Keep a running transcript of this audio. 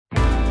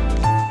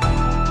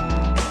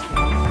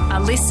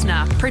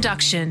listener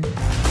production.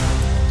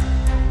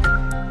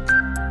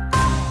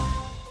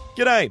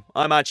 G'day,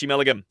 I'm Archie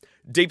Milligan.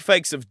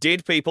 Deepfakes of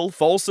dead people,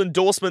 false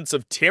endorsements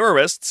of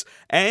terrorists,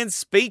 and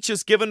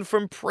speeches given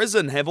from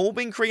prison have all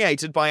been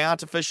created by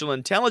artificial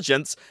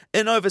intelligence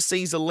in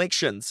overseas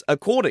elections,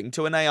 according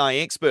to an AI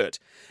expert.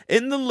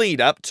 In the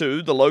lead-up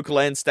to the local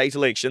and state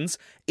elections,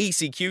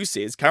 ECQ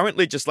says current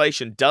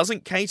legislation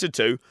doesn't cater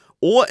to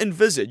or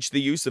envisage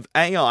the use of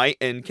AI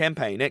in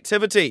campaign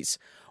activities.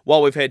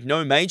 While we've had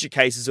no major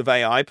cases of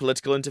AI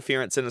political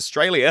interference in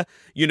Australia,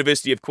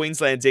 University of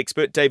Queensland's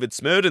expert David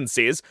Smurden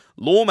says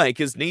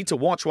lawmakers need to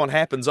watch what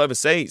happens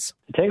overseas.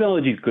 The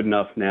technology is good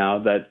enough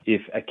now that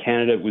if a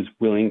candidate was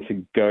willing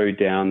to go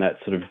down that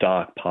sort of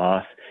dark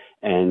path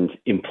and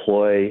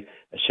employ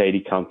a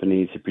shady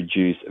company to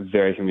produce a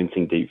very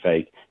convincing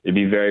deepfake, it'd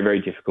be very,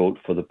 very difficult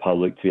for the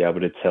public to be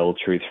able to tell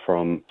truth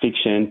from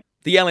fiction.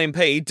 The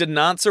LNP didn't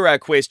answer our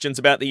questions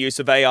about the use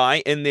of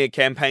AI in their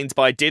campaigns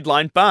by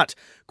deadline, but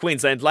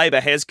Queensland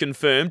Labor has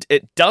confirmed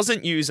it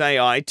doesn't use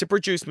AI to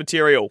produce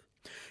material.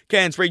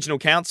 Cairns Regional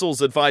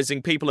Council's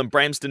advising people in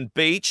Bramston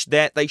Beach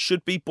that they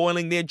should be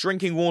boiling their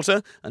drinking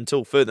water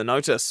until further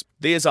notice.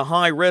 There's a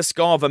high risk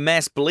of a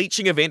mass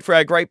bleaching event for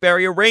our Great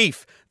Barrier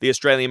Reef. The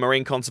Australian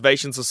Marine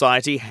Conservation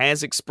Society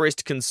has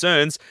expressed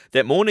concerns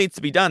that more needs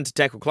to be done to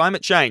tackle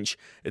climate change.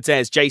 It's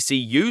as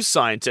JCU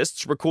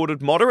scientists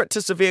recorded moderate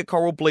to severe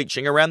coral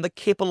bleaching around the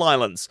Keppel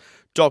Islands.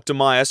 Dr.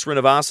 Maya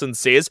Srinivasan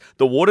says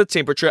the water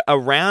temperature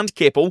around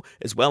Keppel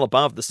is well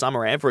above the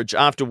summer average.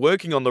 After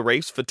working on the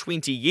reefs for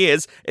 20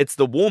 years, it's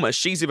the warmest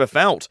she's ever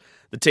felt.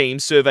 The team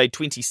surveyed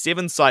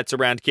 27 sites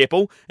around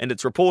Keppel, and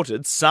it's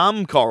reported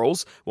some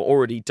corals were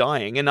already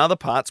dying and other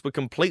parts were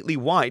completely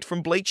white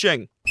from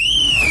bleaching.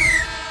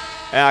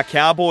 Our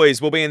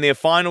Cowboys will be in their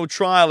final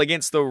trial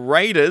against the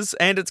Raiders,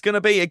 and it's going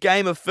to be a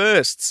game of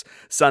firsts.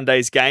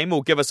 Sunday's game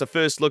will give us a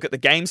first look at the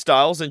game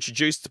styles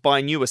introduced by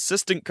new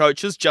assistant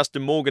coaches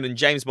Justin Morgan and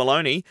James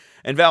Maloney,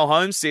 and Val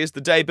Holmes says the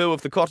debut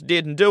of the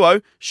Cotter-Dearden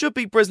duo should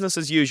be business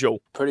as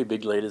usual. Pretty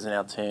big leaders in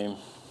our team,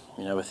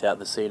 without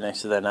the C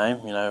next to their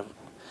name.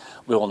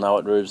 We all know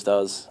what Rubes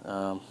does,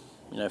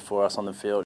 for us on the field.